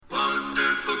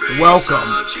Welcome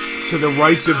to the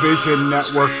Right Division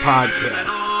Network podcast,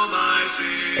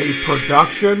 a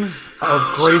production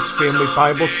of Grace Family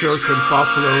Bible Church in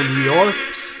Buffalo, New York.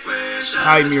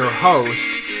 I'm your host,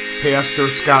 Pastor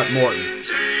Scott Morton.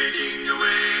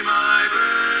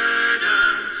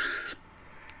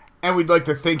 And we'd like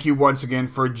to thank you once again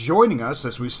for joining us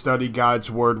as we study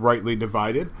God's Word rightly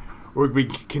divided. We'll be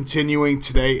continuing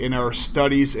today in our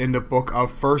studies in the book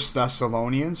of 1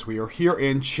 Thessalonians. We are here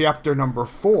in chapter number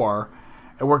 4,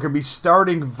 and we're going to be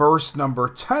starting verse number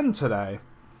 10 today,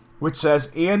 which says,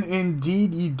 "And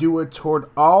indeed ye do it toward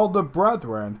all the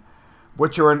brethren,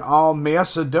 which are in all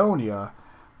Macedonia,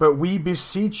 but we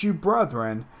beseech you,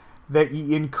 brethren, that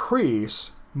ye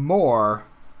increase more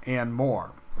and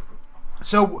more."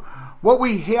 So what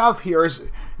we have here is,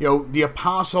 the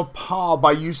Apostle Paul,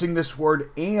 by using this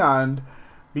word "and,"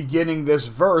 beginning this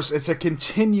verse, it's a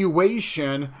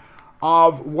continuation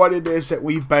of what it is that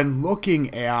we've been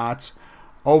looking at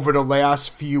over the last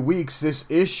few weeks. This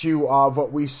issue of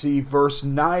what we see verse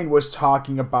 9 was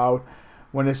talking about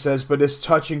when it says, "But as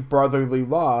touching brotherly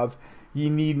love, ye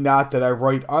need not that I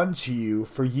write unto you,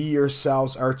 for ye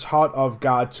yourselves are taught of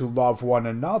God to love one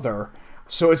another."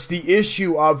 So it's the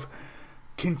issue of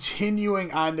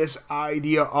continuing on this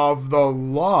idea of the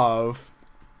love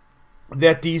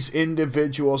that these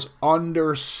individuals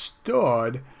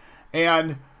understood,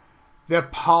 and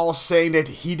that Paul's saying that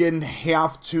he didn't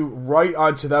have to write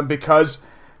unto them because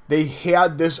they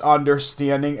had this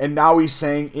understanding, and now he's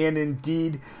saying, "And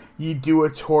indeed ye do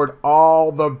it toward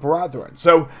all the brethren."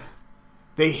 So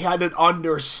they had an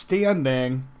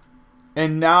understanding,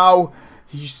 and now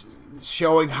he's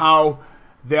showing how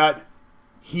that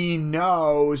he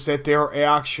knows that they're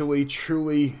actually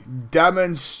truly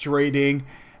demonstrating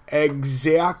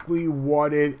exactly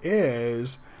what it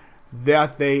is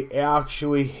that they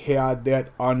actually had that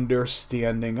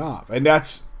understanding of. And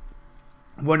that's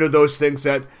one of those things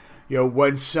that,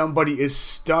 when somebody is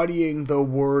studying the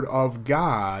Word of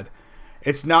God,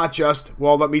 it's not just,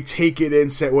 well, let me take it in,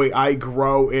 say, wait, I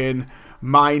grow in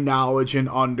my knowledge and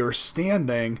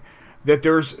understanding, that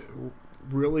there's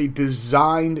really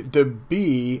designed to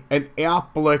be an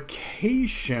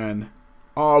application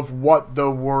of what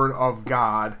the Word of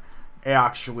God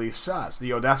actually says.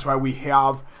 That's why we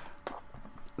have,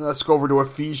 let's go over to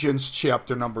Ephesians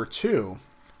chapter number 2,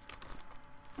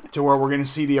 to where we're going to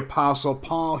see the Apostle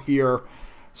Paul here,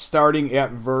 starting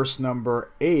at verse number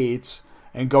 8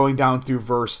 and going down through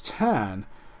verse 10.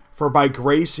 "For by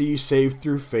grace are ye saved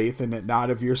through faith, and that not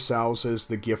of yourselves is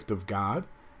the gift of God,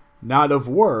 not of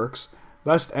works,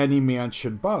 lest any man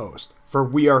should boast. For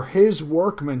we are his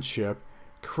workmanship,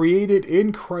 created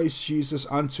in Christ Jesus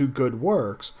unto good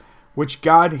works, which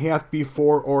God hath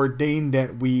before ordained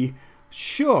that we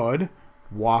should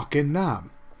walk in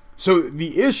them." So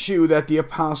the issue that the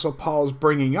Apostle Paul is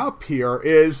bringing up here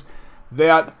is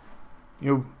that,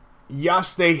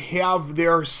 yes, they have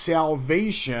their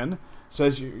salvation. It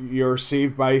says you're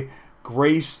saved by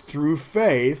grace through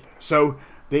faith. So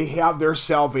they have their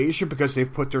salvation because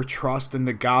they've put their trust in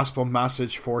the gospel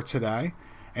message for today.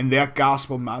 And that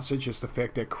gospel message is the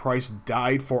fact that Christ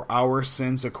died for our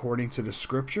sins according to the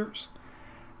Scriptures,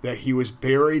 that he was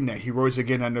buried, and that he rose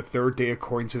again on the third day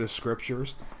according to the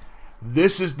Scriptures.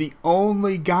 This is the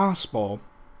only gospel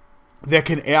that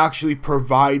can actually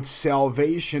provide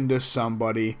salvation to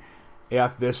somebody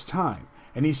at this time.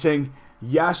 And he's saying,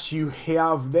 yes, you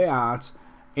have that,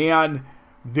 and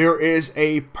there is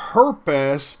a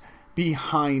purpose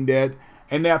behind it,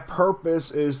 and that purpose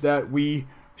is that we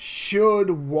should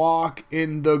walk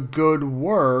in the good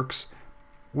works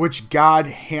which God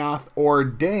hath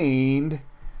ordained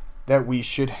that we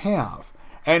should have.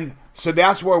 And so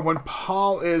that's where, when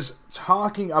Paul is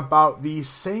talking about these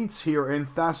saints here in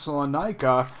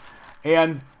Thessalonica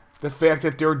and the fact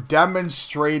that they're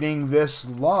demonstrating this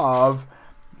love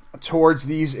towards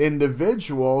these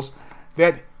individuals,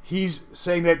 that he's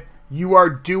saying that you are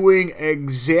doing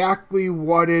exactly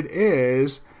what it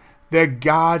is that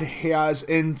God has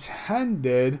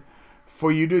intended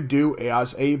for you to do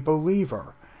as a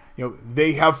believer.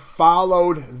 They have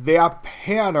followed that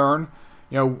pattern.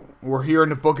 We're here in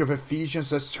the book of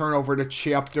Ephesians. Let's turn over to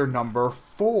chapter number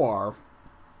 4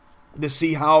 to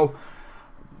see how,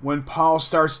 when Paul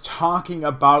starts talking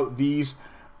about these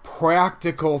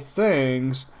practical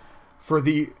things for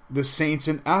the saints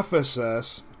in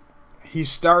Ephesus, he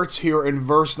starts here in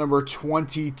verse number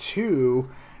 22,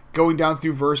 going down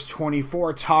through verse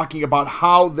 24, talking about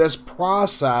how this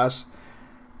process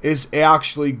is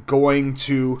actually going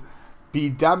to be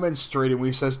demonstrated. When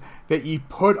he says that ye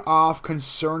put off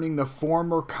concerning the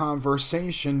former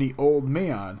conversation the old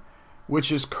man,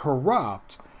 which is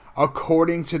corrupt,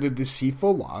 according to the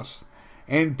deceitful lust,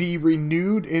 and be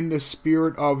renewed in the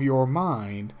spirit of your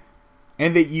mind,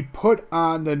 and that ye put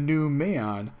on the new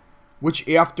man, which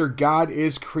after God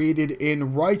is created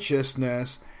in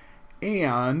righteousness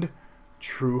and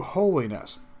true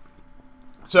holiness.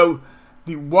 So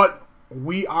what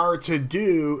we are to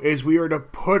do is we are to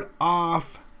put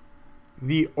off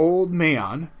the old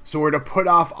man. So we're to put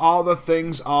off all the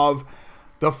things of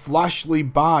the fleshly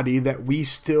body that we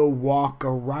still walk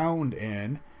around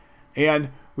in, and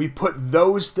we put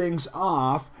those things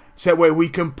off so that way we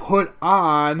can put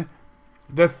on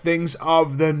the things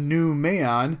of the new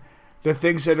man, the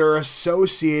things that are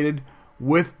associated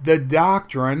with the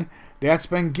doctrine that's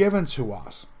been given to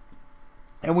us.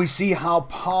 And we see how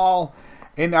Paul,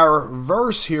 in our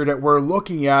verse here that we're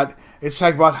looking at, is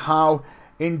talking about how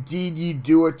indeed ye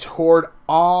do it toward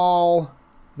all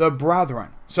the brethren.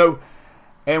 So,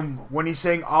 and when he's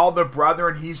saying all the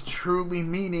brethren, he's truly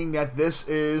meaning that this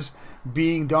is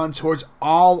being done towards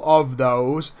all of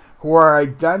those who are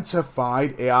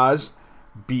identified as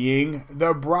being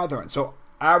the brethren. So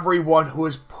everyone who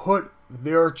has put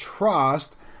their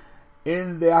trust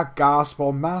in that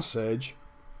gospel message,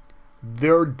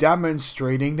 they're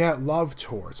demonstrating that love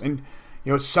towards. And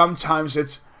sometimes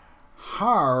it's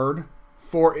hard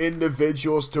for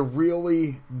individuals to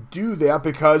really do that,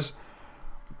 because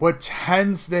what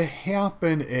tends to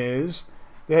happen is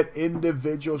that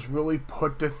individuals really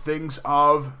put the things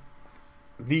of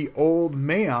the old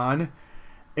man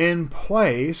in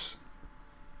place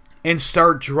and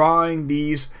start drawing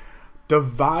these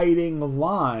dividing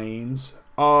lines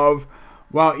of,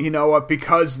 well, you know what,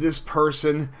 because this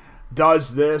person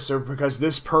does this, or because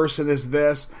this person is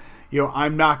this,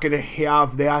 I'm not going to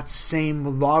have that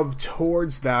same love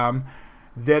towards them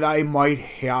that I might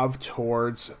have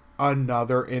towards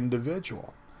another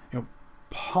individual.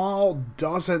 Paul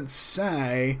doesn't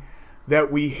say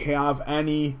that we have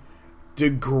any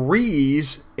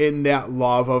degrees in that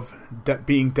love of that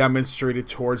being demonstrated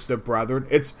towards the brethren.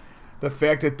 It's the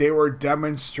fact that they were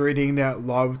demonstrating that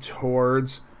love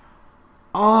towards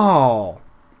all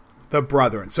the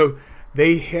brethren. So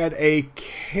they had a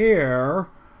care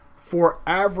for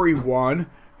everyone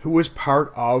who was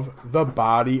part of the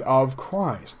body of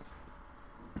Christ.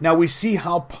 Now we see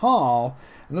how Paul,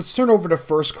 and let's turn over to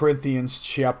 1 Corinthians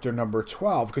chapter number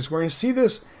 12, because we're going to see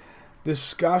this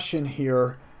discussion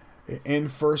here in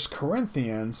 1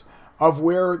 Corinthians of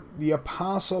where the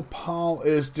Apostle Paul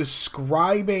is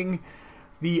describing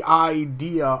the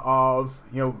idea of,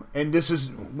 and this is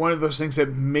one of those things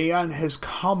that man has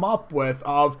come up with,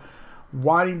 of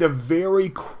wanting to very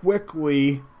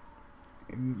quickly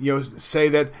say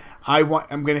that I'm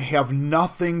going to have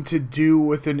nothing to do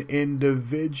with an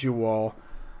individual,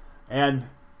 and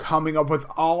coming up with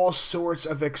all sorts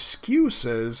of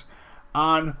excuses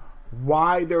on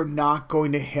why they're not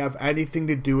going to have anything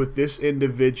to do with this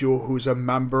individual who's a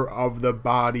member of the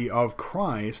body of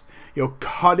Christ,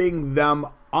 cutting them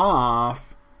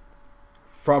off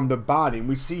from the body. And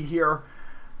we see here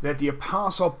that the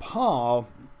Apostle Paul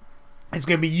is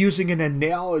going to be using an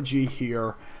analogy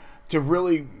here to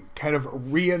really kind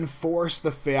of reinforce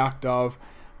the fact of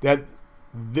that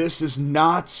this is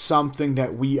not something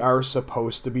that we are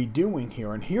supposed to be doing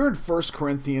here. And here in 1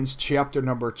 Corinthians chapter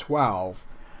number 12,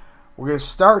 we're going to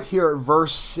start here at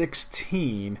verse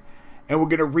 16, and we're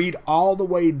going to read all the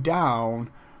way down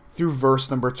through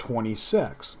verse number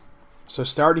 26. So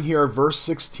starting here at verse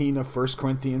 16 of 1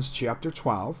 Corinthians chapter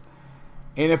 12,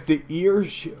 and if the ear...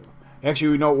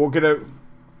 Actually, go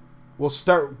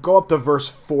up to verse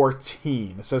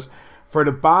 14. It says, for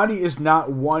the body is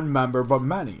not one member, but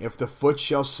many. If the foot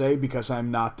shall say, because I am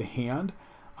not the hand,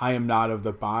 I am not of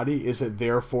the body, is it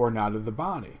therefore not of the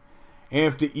body? And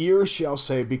if the ear shall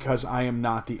say, because I am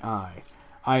not the eye,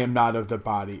 I am not of the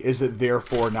body, is it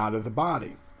therefore not of the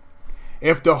body?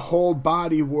 If the whole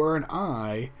body were an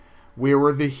eye, where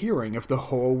were the hearing? If the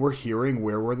whole were hearing,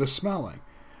 where were the smelling?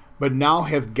 But now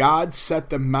hath God set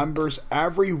the members,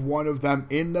 every one of them,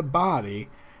 in the body,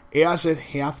 as it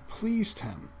hath pleased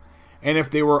him. And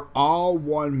if they were all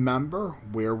one member,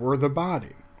 where were the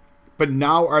body? But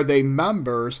now are they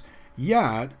members,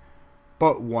 yet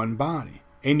but one body.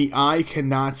 And the eye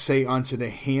cannot say unto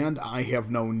the hand, I have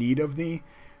no need of thee,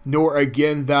 nor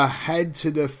again the head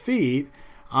to the feet,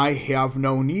 I have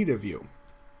no need of you.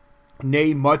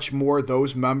 Nay, much more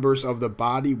those members of the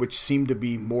body which seem to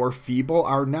be more feeble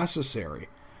are necessary.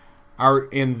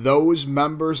 In those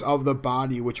members of the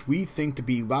body which we think to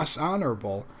be less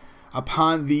honorable,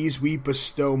 upon these we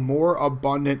bestow more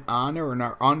abundant honor, and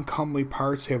our uncomely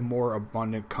parts have more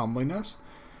abundant comeliness.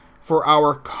 For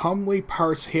our comely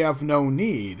parts have no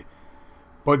need,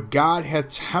 But God hath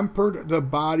tempered the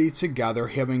body together,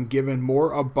 having given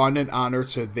more abundant honor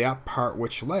to that part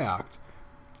which lacked,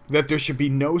 that there should be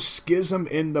no schism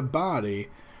in the body,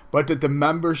 but that the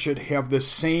members should have the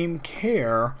same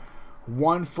care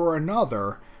one for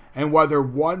another, and whether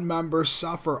one member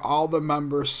suffer, all the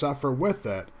members suffer with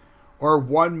it, or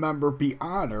one member be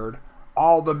honored,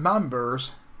 all the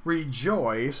members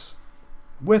rejoice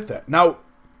with it. Now,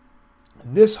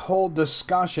 this whole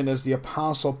discussion, as the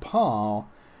Apostle Paul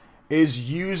is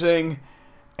using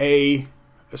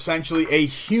essentially a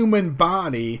human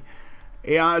body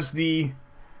as the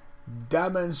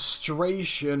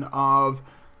demonstration of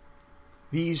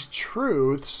these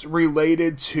truths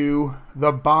related to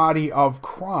the body of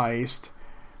Christ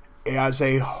as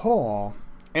a whole,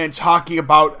 and talking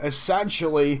about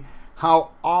essentially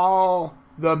how all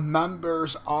the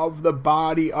members of the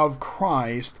body of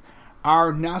Christ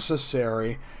are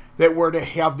necessary, that we're to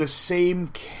have the same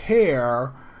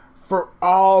care for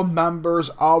all members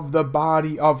of the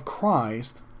body of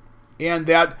Christ, and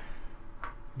that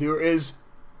there is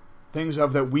things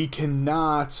of that we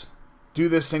cannot do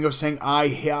this thing of saying, I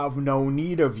have no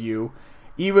need of you,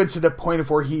 even to the point of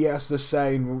where he has to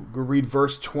say, and we'll read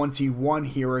verse 21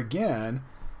 here again,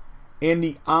 and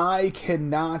the eye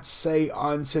cannot say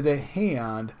unto the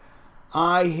hand,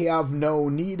 I have no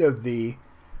need of thee,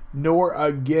 nor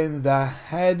again the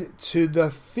head to the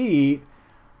feet,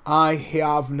 I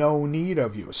have no need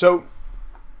of you. So,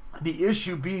 the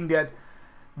issue being that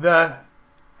the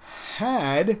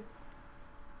head,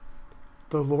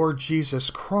 the Lord Jesus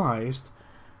Christ,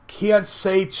 can't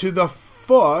say to the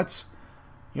foot,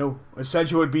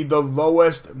 essentially would be the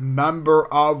lowest member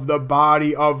of the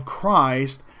body of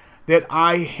Christ, that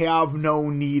I have no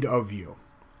need of you.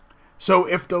 So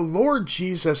if the Lord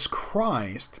Jesus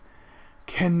Christ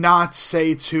cannot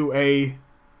say to a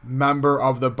member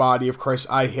of the body of Christ,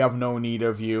 I have no need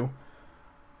of you,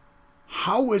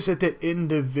 how is it that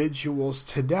individuals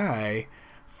today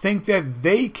think that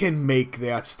they can make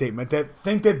that statement, that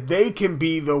think that they can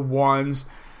be the ones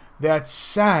that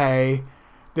say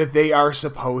that they are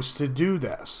supposed to do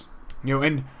this?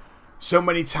 And so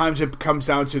many times it comes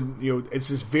down to, it's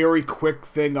this very quick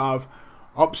thing of,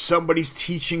 somebody's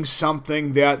teaching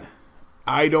something that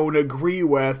I don't agree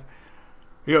with.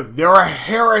 They're a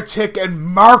heretic, and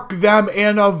mark them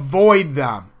and avoid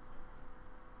them.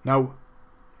 Now,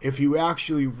 if you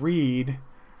actually read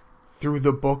through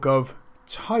the book of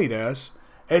Titus,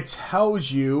 it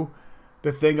tells you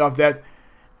the thing of that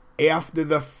after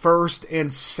the first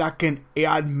and second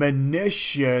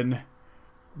admonition,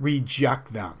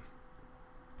 reject them.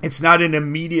 It's not an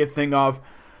immediate thing of,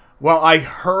 well, I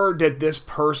heard that this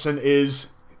person is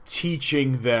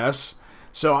teaching this,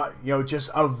 so, just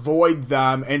avoid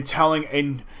them, and telling,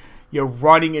 and,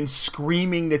 running and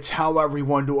screaming to tell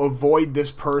everyone to avoid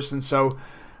this person. So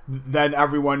then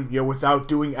everyone, without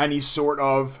doing any sort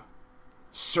of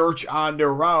search on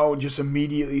their own, just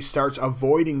immediately starts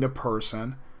avoiding the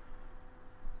person.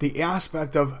 The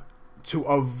aspect of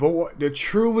to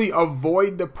truly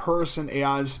avoid the person,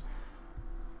 as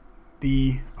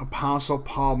the Apostle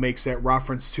Paul makes that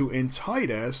reference to in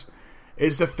Titus,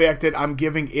 is the fact that I'm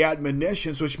giving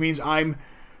admonitions, which means I'm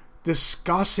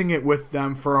discussing it with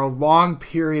them for a long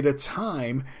period of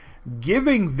time,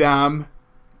 giving them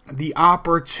the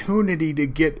opportunity to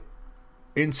get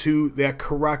into that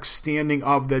correct standing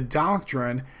of the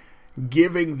doctrine,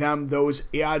 giving them those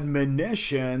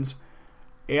admonitions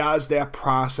as that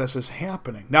process is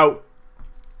happening. Now,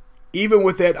 even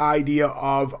with that idea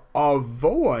of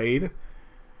avoid,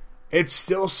 it's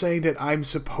still saying that I'm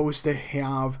supposed to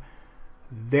have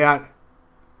that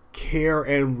care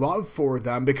and love for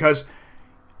them, because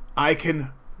I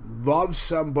can love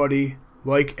somebody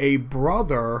like a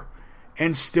brother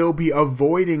and still be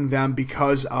avoiding them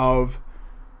because of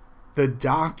the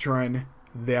doctrine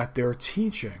that they're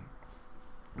teaching.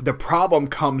 The problem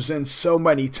comes in so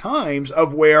many times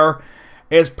of where,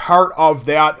 as part of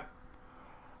that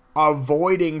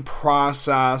avoiding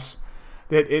process,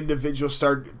 that individuals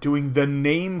start doing the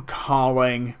name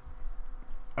calling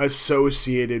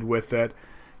associated with it.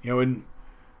 And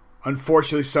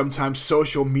unfortunately sometimes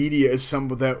social media is some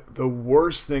of the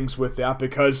worst things with that,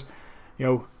 because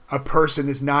a person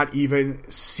is not even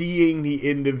seeing the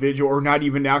individual, or not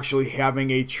even actually having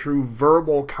a true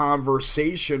verbal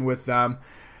conversation with them.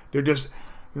 They're just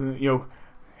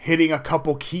hitting a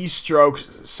couple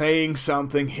keystrokes, saying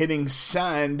something, hitting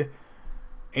send,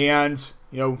 and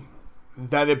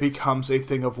then it becomes a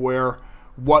thing of where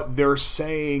what they're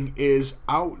saying is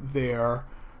out there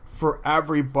for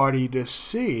everybody to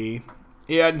see.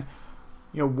 And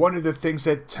one of the things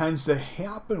that tends to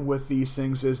happen with these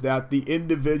things is that the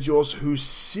individuals who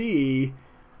see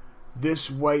this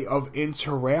way of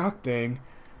interacting,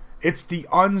 it's the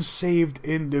unsaved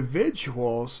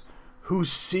individuals who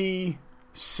see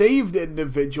saved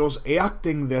individuals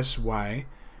acting this way,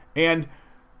 and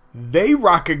they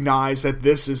recognize that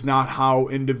this is not how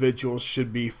individuals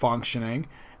should be functioning,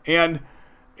 and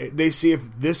they see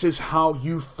if this is how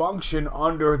you function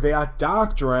under that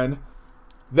doctrine,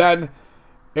 then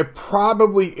it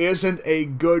probably isn't a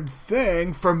good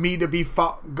thing for me to be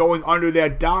going under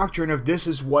that doctrine if this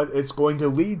is what it's going to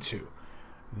lead to.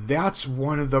 That's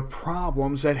one of the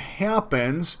problems that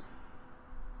happens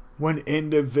when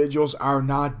individuals are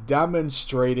not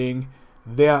demonstrating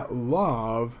that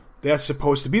love that's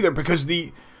supposed to be there. Because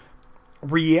the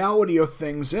reality of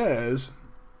things is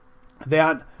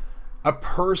that a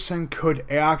person could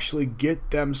actually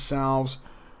get themselves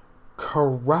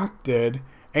corrected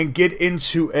and get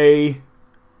into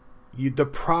the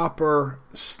proper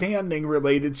standing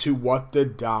related to what the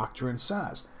doctrine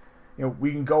says.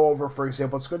 We can go over, for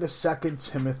example, let's go to 2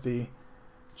 Timothy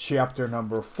chapter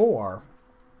number 4.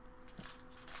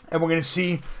 And we're going to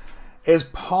see, as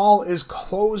Paul is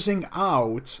closing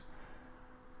out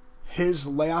his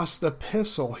last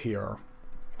epistle here,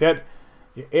 that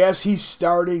as he's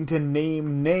starting to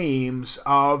name names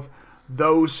of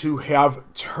those who have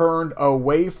turned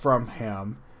away from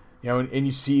him, and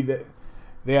you see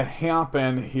that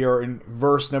happen here in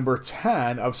verse number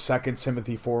 10 of 2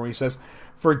 Timothy 4, where he says,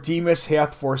 "For Demas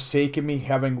hath forsaken me,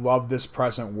 having loved this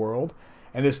present world,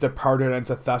 and is departed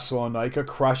unto Thessalonica,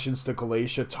 Crescens to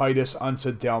Galatia, Titus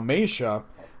unto Dalmatia."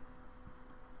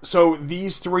 So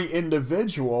these three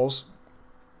individuals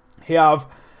have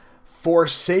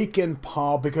forsaken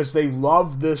Paul because they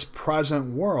love this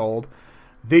present world.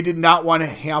 They did not want to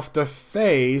have to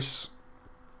face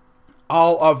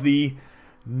all of the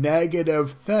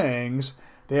negative things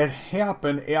that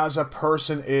happen as a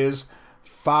person is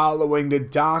following the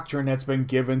doctrine that's been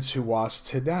given to us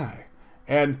today.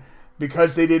 And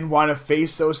because they didn't want to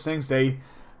face those things, they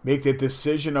make the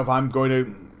decision of, I'm going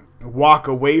to walk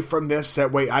away from this,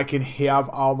 that way I can have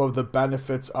all of the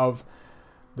benefits of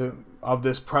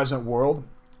this present world.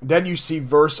 Then you see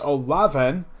verse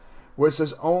 11, where it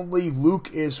says, "Only Luke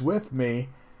is with me.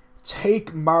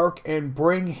 Take Mark and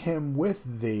bring him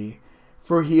with thee,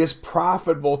 for he is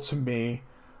profitable to me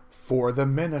for the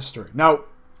ministry." Now,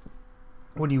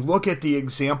 when you look at the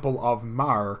example of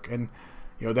Mark, and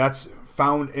that's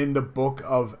found in the book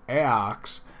of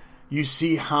Acts, you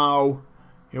see how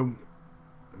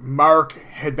Mark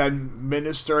had been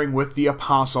ministering with the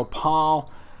Apostle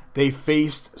Paul. They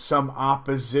faced some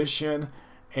opposition,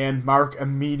 and Mark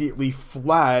immediately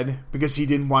fled because he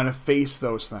didn't want to face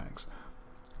those things.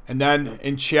 And then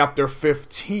in chapter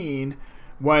 15,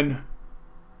 when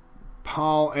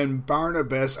Paul and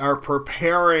Barnabas are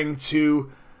preparing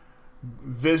to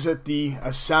visit the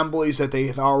assemblies that they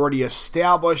had already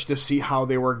established to see how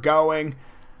they were going,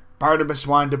 Barnabas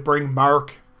wanted to bring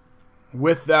Mark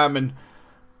with them, and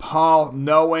Paul,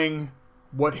 knowing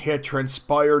what had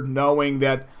transpired, knowing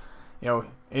that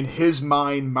in his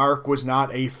mind Mark was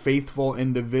not a faithful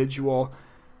individual,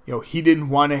 he didn't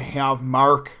want to have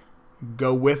Mark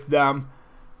go with them.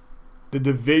 The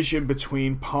division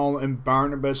between Paul and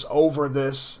Barnabas over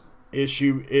this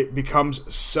issue, it becomes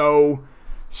so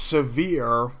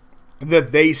severe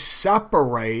that they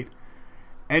separate,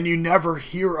 and you never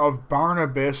hear of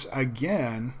Barnabas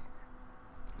again.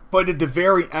 But at the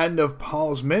very end of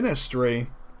Paul's ministry,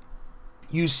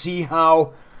 you see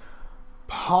how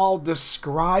Paul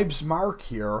describes Mark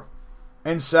here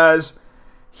and says,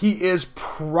 "He is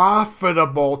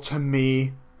profitable to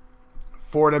me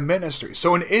for the ministry."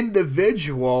 So an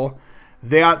individual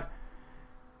that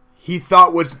he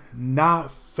thought was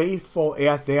not faithful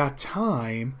at that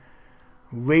time,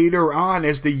 later on,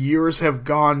 as the years have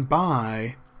gone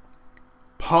by,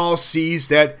 Paul sees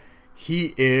that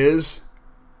he is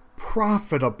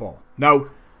profitable. Now,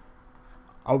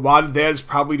 a lot of that is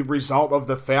probably the result of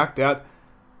the fact that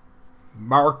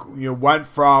Mark went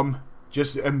from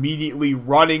just immediately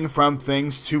running from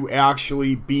things to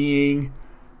actually being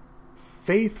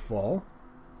faithful.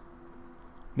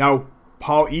 Now,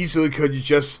 Paul easily could have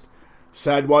just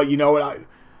said, well, you know what,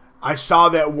 I saw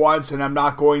that once and I'm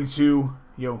not going to,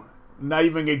 not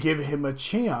even going to give him a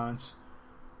chance.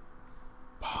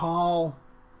 Paul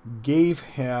gave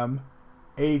him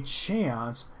a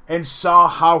chance and saw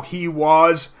how he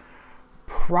was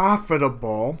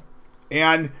profitable,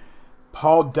 and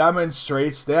Paul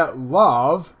demonstrates that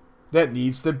love that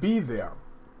needs to be there.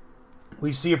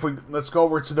 We see, let's go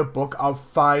over to the book of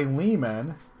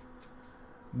Philemon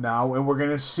now, and we're going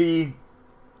to see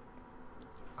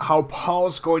how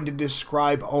Paul's going to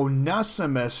describe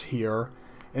Onesimus here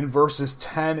in verses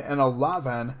 10 and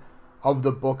 11 of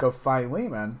the book of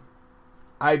Philemon.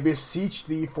 I beseech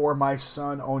thee for my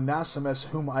son Onesimus,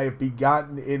 whom I have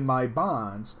begotten in my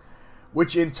bonds,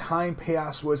 which in time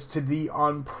past was to thee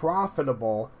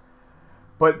unprofitable,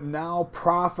 but now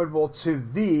profitable to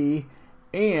thee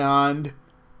and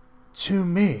to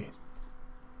me.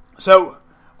 So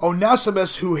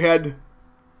Onesimus, who had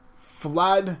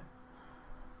fled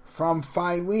from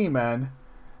Philemon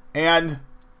and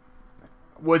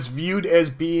was viewed as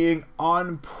being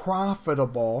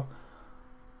unprofitable,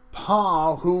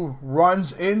 Paul, who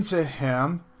runs into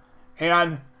him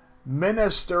and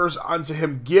ministers unto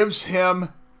him, gives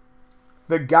him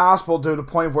the gospel to the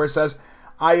point where it says,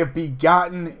 I have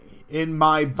begotten in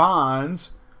my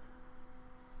bonds,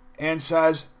 and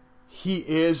says he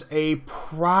is a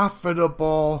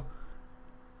profitable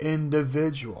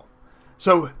individual.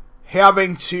 So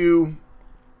having to,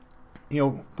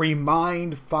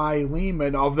 remind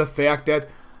Philemon of the fact that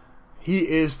he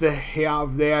is to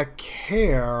have that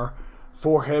care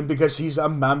for him because he's a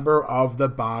member of the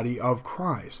body of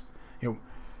Christ.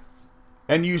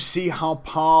 And you see how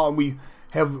Paul, we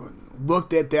have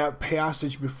looked at that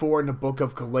passage before in the book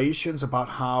of Galatians about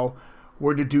how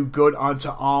we're to do good unto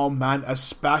all men,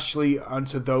 especially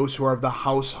unto those who are of the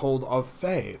household of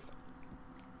faith.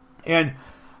 And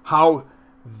how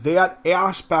that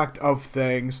aspect of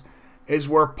things is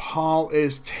where Paul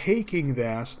is taking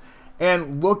this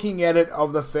and looking at it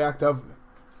of the fact of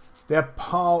that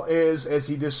Paul is, as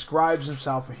he describes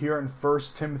himself here in 1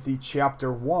 Timothy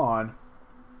chapter 1,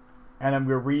 and I'm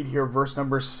going to read here verse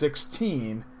number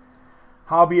 16,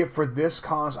 howbeit for this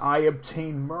cause I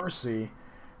obtain mercy,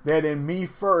 that in me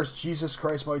first Jesus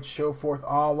Christ might show forth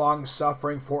all long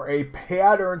suffering for a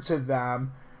pattern to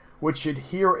them which should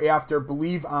hereafter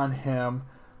believe on him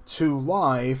to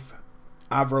life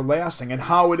everlasting. And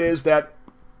how it is that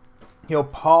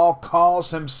Paul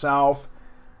calls himself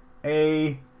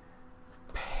a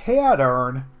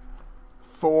pattern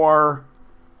for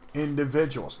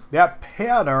individuals. That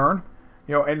pattern,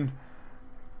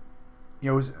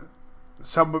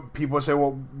 some people say,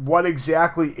 well, what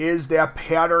exactly is that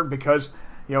pattern? Because,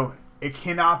 it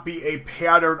cannot be a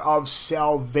pattern of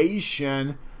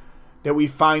salvation that we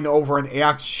find over in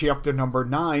Acts chapter number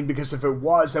 9, because if it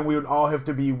was, then we would all have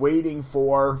to be waiting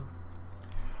for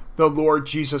the Lord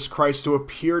Jesus Christ to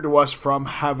appear to us from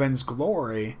heaven's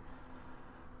glory.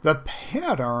 The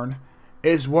pattern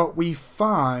is what we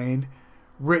find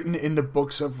written in the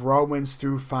books of Romans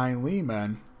through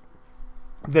Philemon.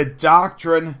 The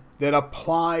doctrine that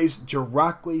applies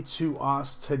directly to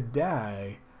us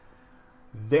today,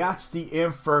 that's the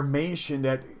information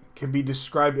that can be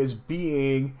described as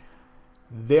being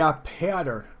that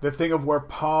pattern. The thing of where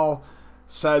Paul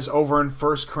says over in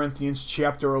 1 Corinthians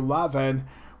chapter 11,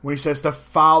 when he says to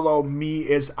follow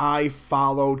me as I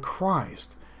followed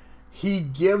Christ. He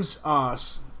gives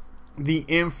us the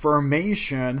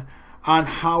information on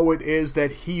how it is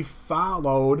that he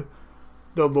followed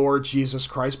the Lord Jesus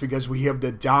Christ, because we have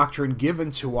the doctrine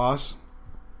given to us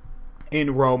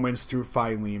in Romans through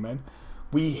Philemon.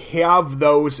 We have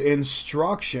those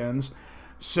instructions,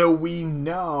 so we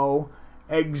know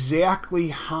exactly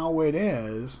how it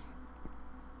is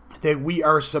that we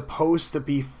are supposed to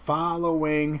be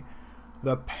following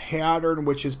the pattern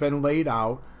which has been laid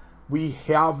out. We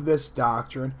have this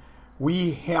doctrine.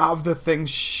 We have the things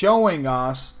showing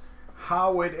us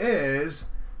how it is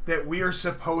that we are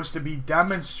supposed to be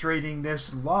demonstrating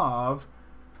this love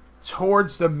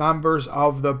towards the members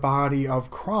of the body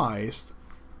of Christ.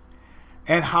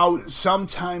 And how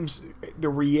sometimes the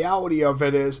reality of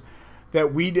it is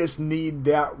that we just need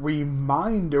that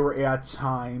reminder at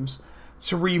times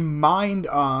to remind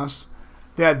us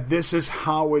that this is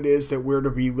how it is that we're to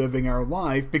be living our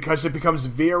life, because it becomes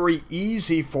very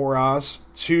easy for us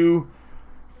to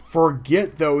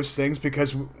forget those things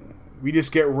because we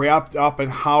just get wrapped up in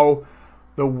how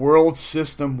the world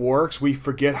system works. We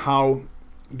forget how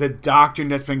the doctrine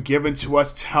that's been given to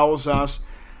us tells us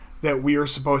that we are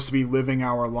supposed to be living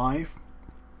our life.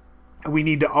 And we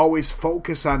need to always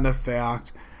focus on the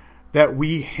fact that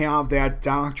we have that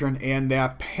doctrine and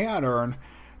that pattern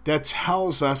that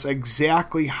tells us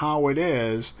exactly how it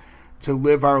is to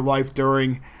live our life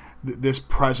during this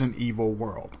present evil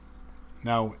world.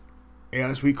 Now,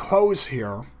 as we close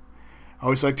here, I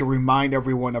always like to remind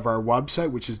everyone of our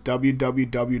website, which is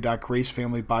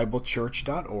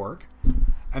www.gracefamilybiblechurch.org.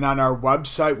 And on our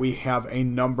website, we have a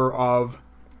number of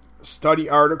study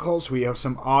articles. We have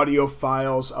some audio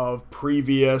files of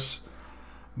previous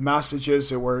messages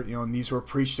that were, and these were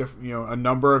preached, a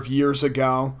number of years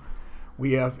ago.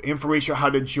 We have information on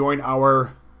how to join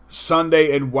our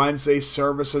Sunday and Wednesday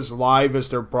services live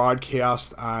as they're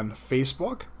broadcast on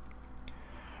Facebook.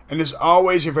 And as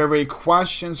always, if you have any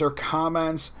questions or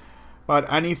comments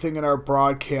about anything in our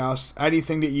broadcast,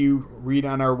 anything that you read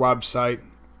on our website,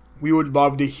 we would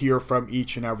love to hear from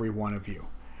each and every one of you.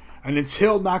 And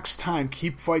until next time,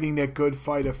 keep fighting that good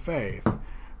fight of faith,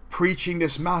 preaching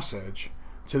this message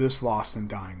to this lost and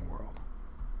dying world.